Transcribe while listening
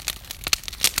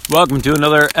Welcome to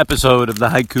another episode of the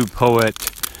Haiku Poet.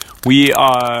 We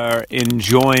are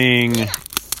enjoying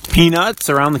peanuts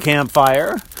around the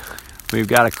campfire. We've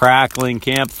got a crackling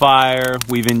campfire.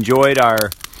 We've enjoyed our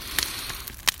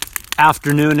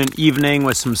afternoon and evening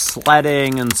with some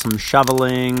sledding and some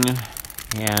shoveling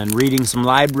and reading some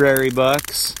library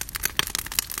books.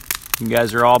 You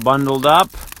guys are all bundled up.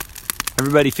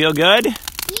 Everybody feel good? Yeah.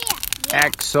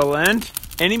 Excellent.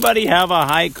 Anybody have a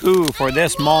haiku for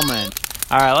this moment?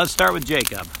 All right, let's start with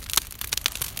Jacob.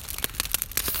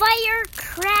 Fire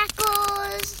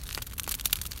crackles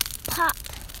pop.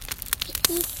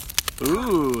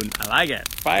 Ooh, I like it.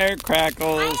 Fire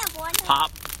crackles, I have one.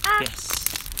 pop, hiss.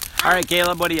 All right,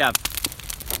 Caleb, what do you have?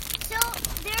 So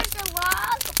there's a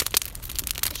log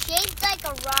shaped like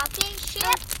a rocket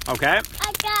ship. Okay.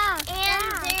 And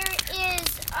there is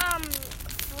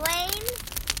flame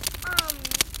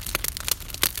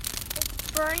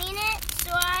burning it.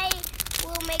 So I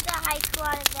will make a haiku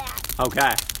out of that.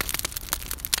 Okay.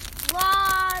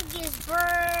 Log is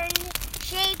burned,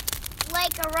 shaped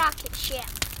like a rocket ship.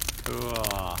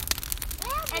 Cool.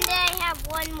 And then I have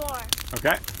one more.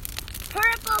 Okay.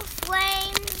 Purple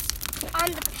flames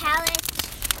on the pallet.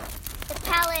 The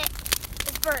pallet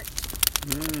is burnt.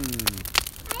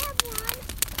 I have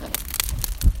one.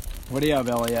 What do you have,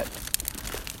 Elliot?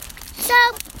 So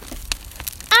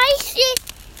I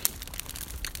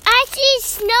see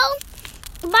snow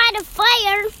by the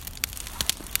fire.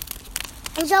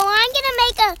 So I'm gonna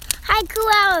make a haiku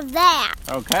out of that.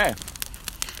 Okay.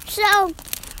 So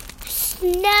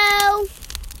snow,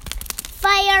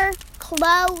 fire,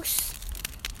 close,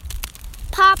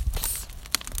 pops,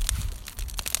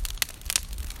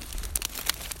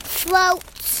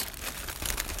 floats,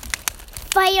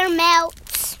 fire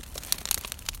melts,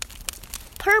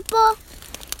 purple,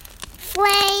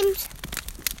 flames,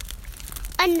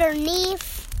 underneath,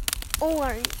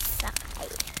 orange side.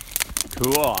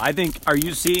 Cool. Are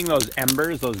you seeing those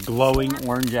embers, those glowing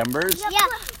orange embers? Yeah,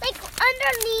 like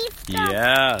underneath.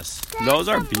 Yes. Those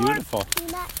are beautiful.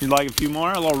 You'd like a few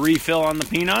more? A little refill on the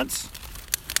peanuts?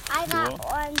 I got Cool.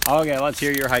 one. Okay, let's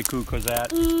hear your haiku,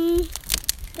 Cosette. You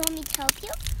want me to help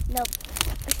you? Nope.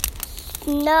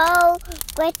 Snow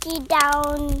glitchy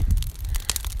down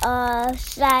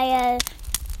side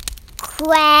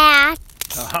crack.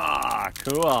 Ah,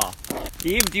 cool.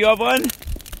 Eve, do you have one? You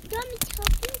want me to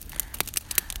help you?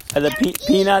 Are the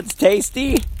peanuts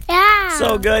tasty? Yeah.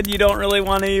 So good you don't really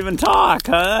want to even talk,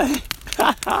 huh?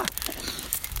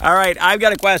 All right, I've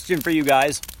got a question for you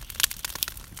guys.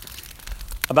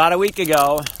 About a week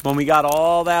ago, when we got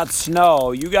all that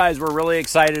snow, you guys were really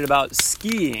excited about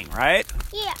skiing, right?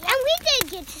 Yeah, and we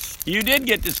did get to ski. You did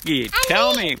get to ski.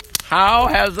 Tell me, how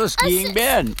has the skiing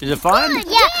been? Is it fun? Yeah,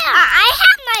 I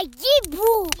have my ski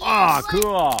boots. Oh,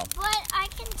 cool. But I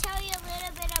can tell you a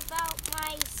little bit about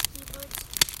my ski boots.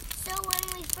 So when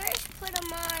we first put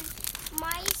them on,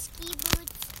 my ski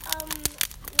boots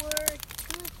were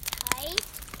too tight.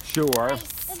 Sure. I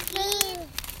skied,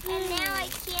 and now I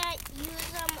can't use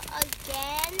them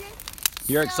again.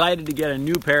 You're excited to get a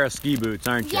new pair of ski boots,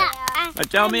 aren't you? Yeah. But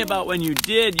tell me about when you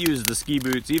did use the ski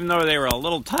boots, even though they were a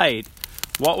little tight,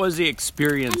 what was the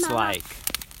experience like?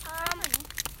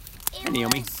 Hi,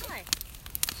 Naomi.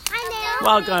 Hi,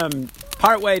 Naomi. Welcome.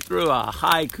 Partway through a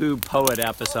Haiku Poet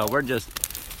episode. We're just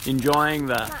enjoying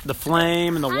the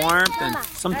flame and the warmth and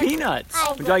some peanuts.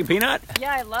 Would you like a peanut?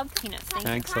 Yeah, I love peanuts. Thank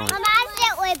you. Excellent. Mom, I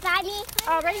sit with Buddy.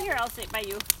 Oh, right here. I'll sit by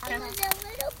you. It was a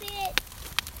little bit.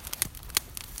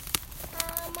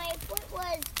 My foot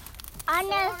was on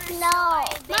the snow.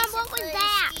 Mom, what was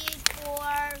that?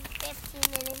 For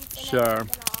 15 minutes. Sure.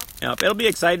 Yep, it'll be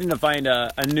exciting to find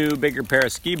a new, bigger pair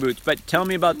of ski boots. But tell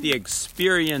me about the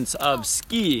experience of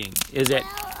skiing. Is it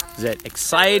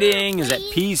exciting? Is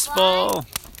it peaceful?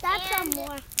 That's some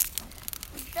more.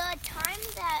 The time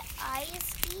that I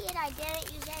skied, I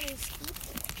didn't use any ski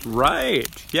poles.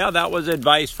 Right. Yeah, that was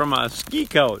advice from a ski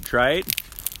coach, right?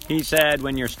 He said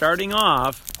when you're starting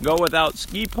off, go without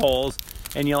ski poles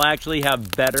and you'll actually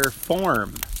have better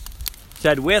form.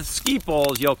 Said with ski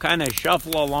poles, you'll kind of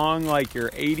shuffle along like you're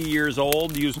 80 years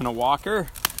old using a walker.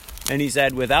 And he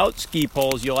said without ski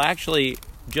poles, you'll actually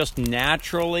just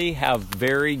naturally have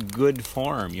very good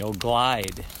form. You'll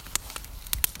glide.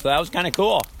 So that was kind of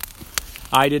cool.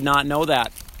 I did not know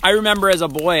that. I remember as a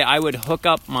boy, I would hook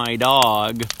up my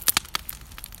dog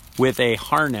with a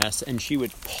harness and she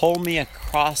would pull me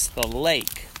across the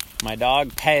lake. My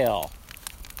dog, Pale.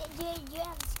 Did you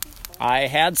have ski poles? I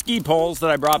had ski poles that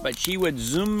I brought, but she would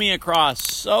zoom me across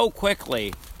so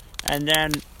quickly. And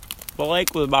then the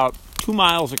lake was about 2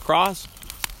 miles across.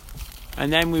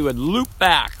 And then we would loop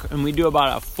back, and we'd do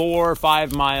about a 4 or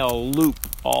 5 mile loop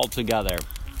all together.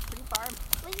 Pretty far.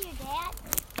 With your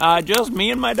dad? Just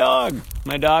me and my dog.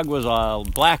 My dog was a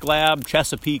Black Lab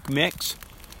Chesapeake mix,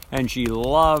 and she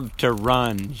loved to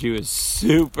run. She was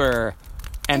super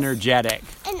energetic.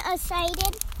 And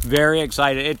excited? Very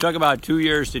excited. It took about 2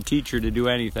 years to teach her to do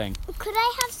anything. Could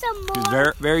I have some She was more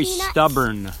very, very peanuts?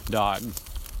 stubborn dog,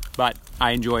 but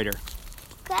I enjoyed her.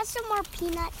 Could I have some more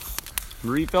peanuts?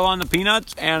 Refill on the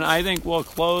peanuts, and I think we'll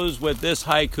close with this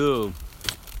haiku.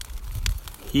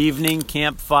 Evening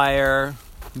campfire,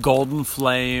 golden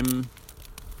flame,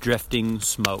 drifting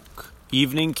smoke.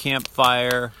 Evening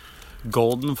campfire,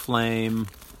 golden flame,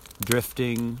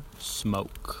 drifting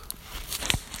smoke.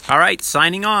 All right,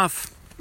 signing off.